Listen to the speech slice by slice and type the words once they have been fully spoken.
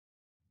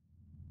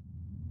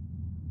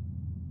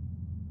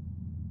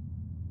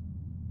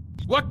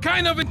What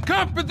kind of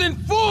incompetent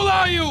fool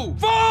are you?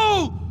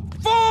 Fool!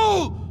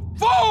 Fool!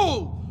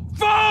 Fool!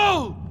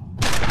 Fool!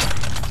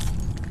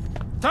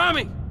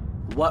 Tommy!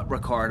 What,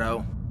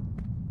 Ricardo?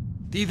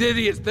 These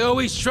idiots, they're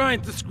always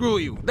trying to screw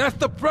you. That's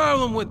the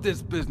problem with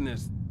this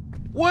business.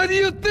 What do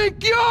you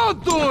think you're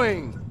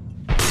doing?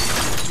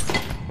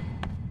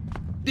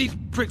 These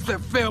pricks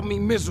have failed me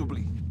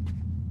miserably.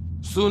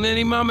 Soon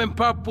any mom and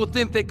pop will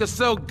think they could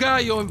sell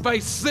Gallo in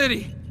Vice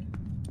City.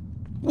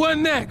 What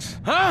next,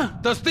 huh?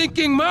 The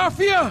stinking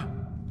mafia?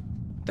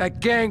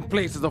 That gang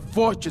place is a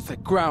fortress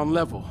at ground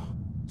level.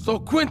 So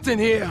Quentin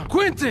here,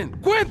 Quentin!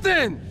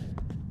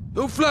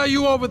 He'll fly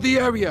you over the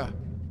area.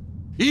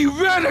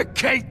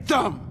 Eradicate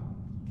them!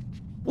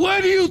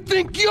 What do you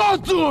think you're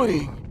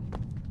doing?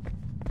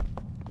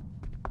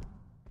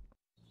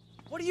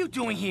 What are you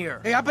doing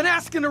here? Hey, I've been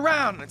asking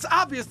around. It's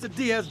obvious that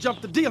Diaz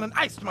jumped the deal and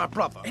iced my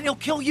brother. And he'll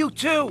kill you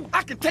too.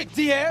 I can take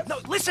Diaz. No,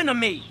 listen to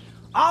me.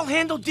 I'll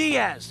handle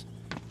Diaz.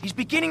 He's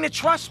beginning to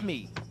trust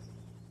me.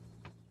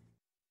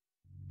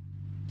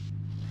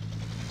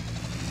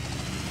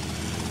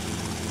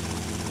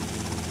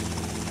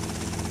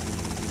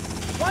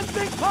 One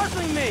thing's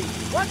puzzling me.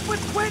 What's with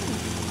Quentin?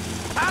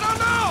 I don't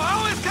know. I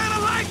always kind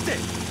of liked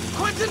it.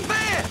 Quentin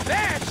Vance.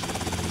 Vance?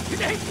 You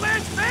hate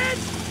Lance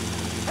Vance?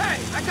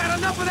 Hey, I got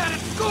enough of that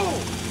at school.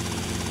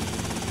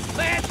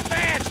 Lance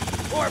Vance,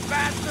 poor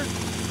bastard.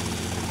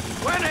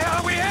 Where the hell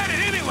are we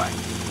headed anyway?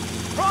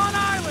 Prawn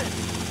Island.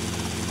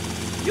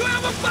 You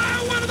ever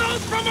fire one of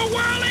those from a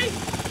whirly?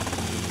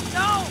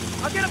 No,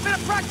 I'll get a bit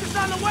of practice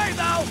on the way,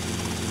 though.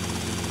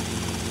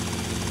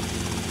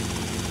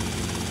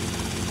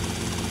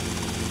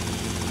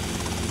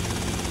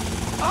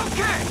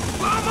 Okay,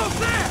 we're almost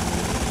there.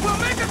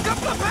 We'll make a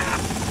couple of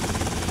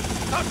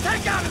passes. Now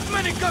take out as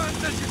many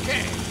guns as you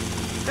can.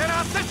 Then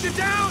I'll set you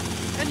down,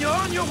 and you're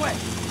on your way.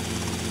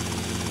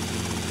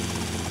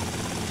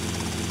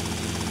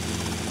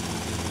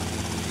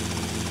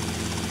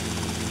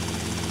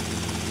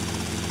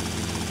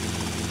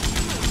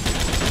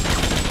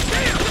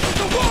 Damn, this is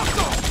the war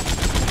zone!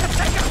 Let's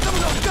take out some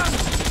of those guns!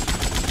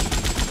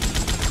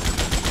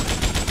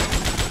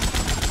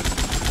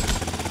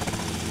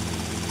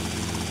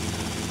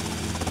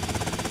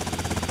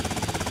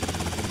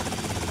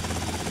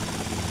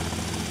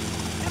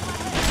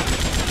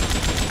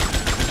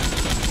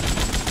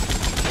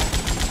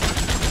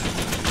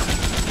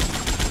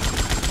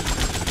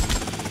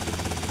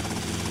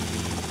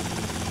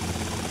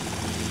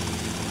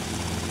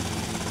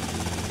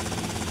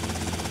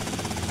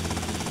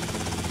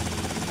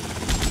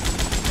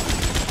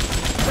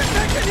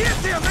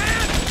 Here,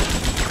 man!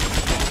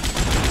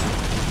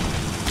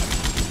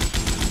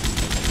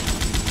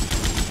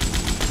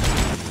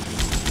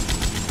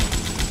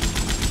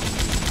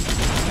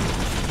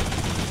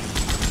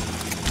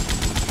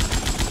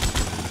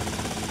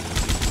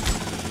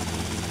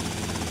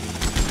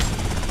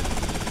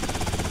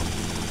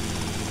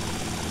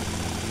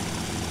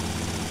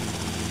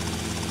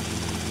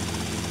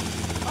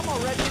 I'm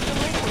already in the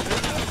ring with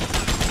this.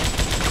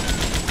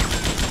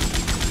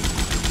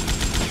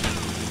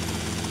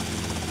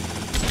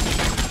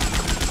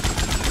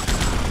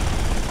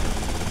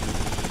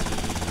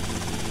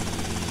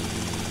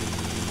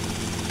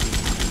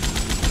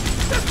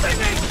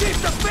 Keep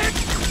the bitch!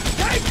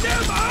 Take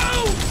them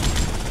out!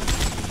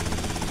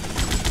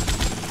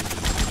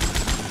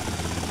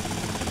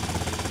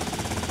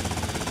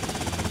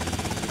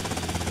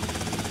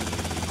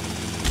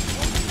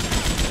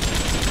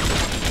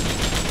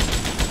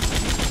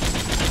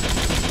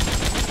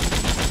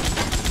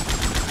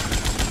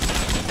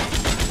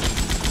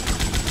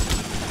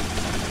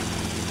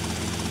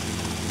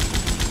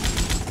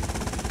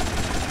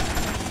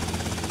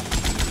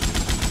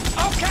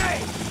 Okay!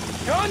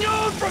 You're on your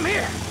own from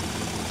here!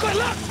 Good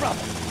luck,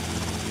 brother!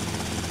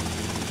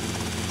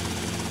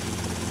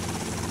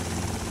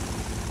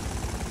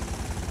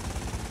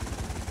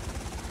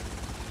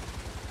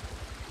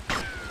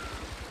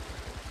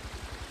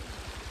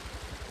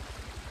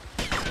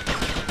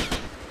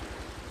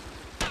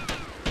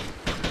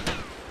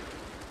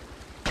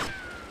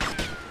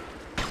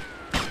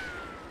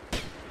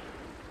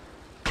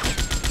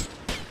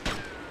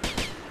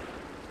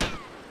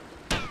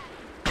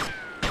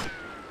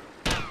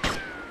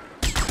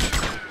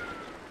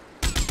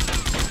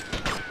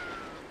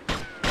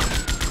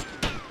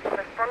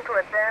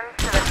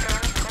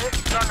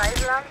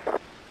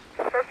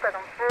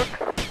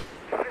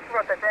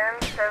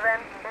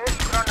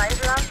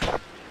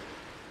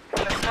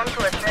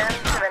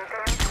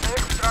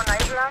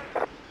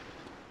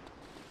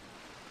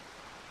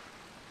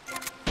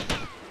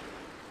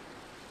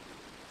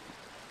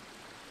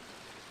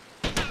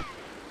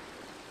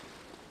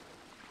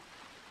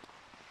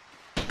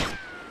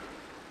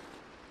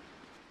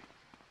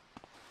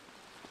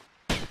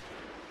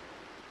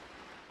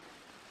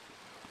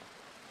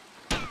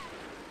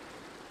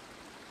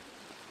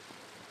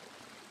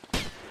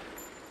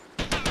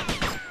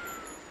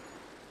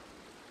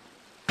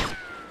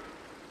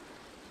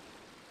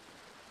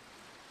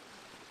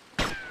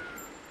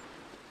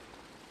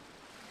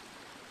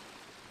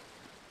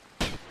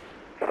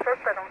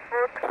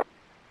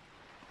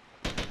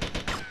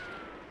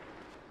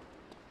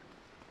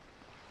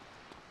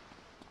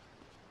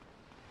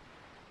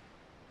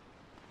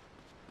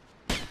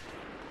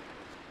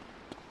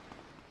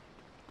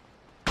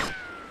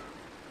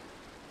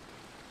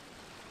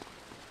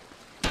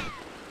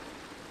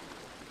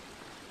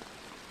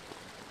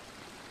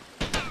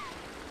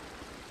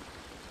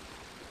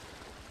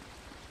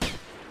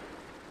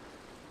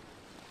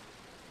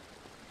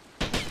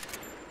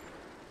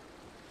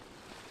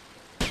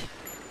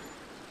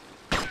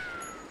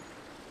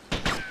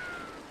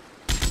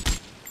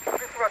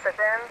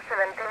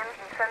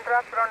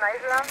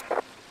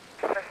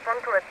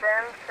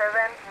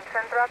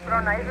 truck,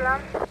 Rhode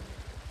Island.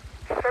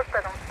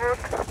 Suspect on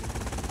foot.